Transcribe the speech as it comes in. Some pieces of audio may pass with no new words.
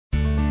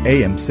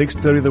AM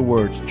 630 The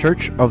Word's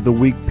Church of the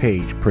Week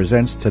page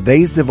presents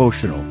today's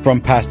devotional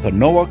from Pastor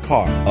Noah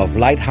Carr of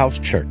Lighthouse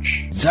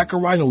Church.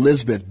 Zechariah and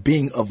Elizabeth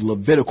being of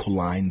Levitical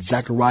line,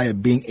 Zechariah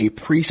being a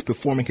priest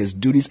performing his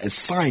duties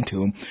assigned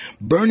to him,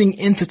 burning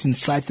incense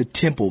inside the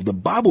temple, the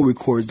Bible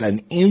records that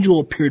an angel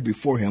appeared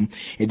before him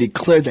and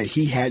declared that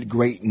he had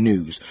great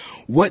news.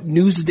 What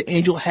news did the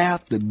angel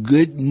have? The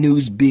good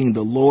news being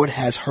the Lord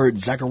has heard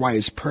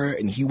Zechariah's prayer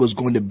and he was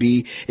going to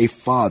be a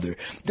father.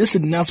 This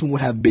announcement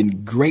would have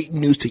been great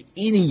news to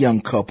any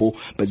young couple,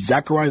 but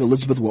Zechariah and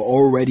Elizabeth were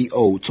already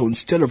old. So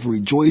instead of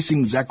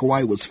rejoicing,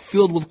 Zechariah was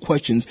filled with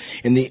questions,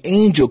 and the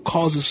angel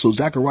caused it so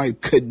Zechariah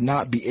could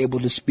not be able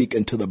to speak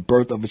until the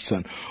birth of his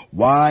son.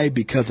 Why?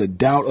 Because the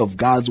doubt of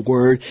God's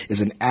word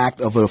is an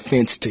act of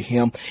offense to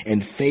him,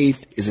 and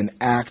faith is an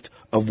act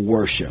of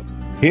worship.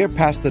 Hear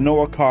Pastor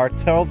Noah Carr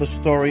tell the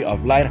story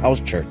of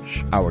Lighthouse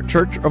Church, our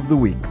Church of the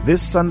Week,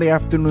 this Sunday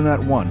afternoon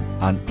at 1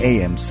 on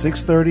AM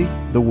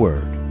 630 The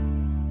Word.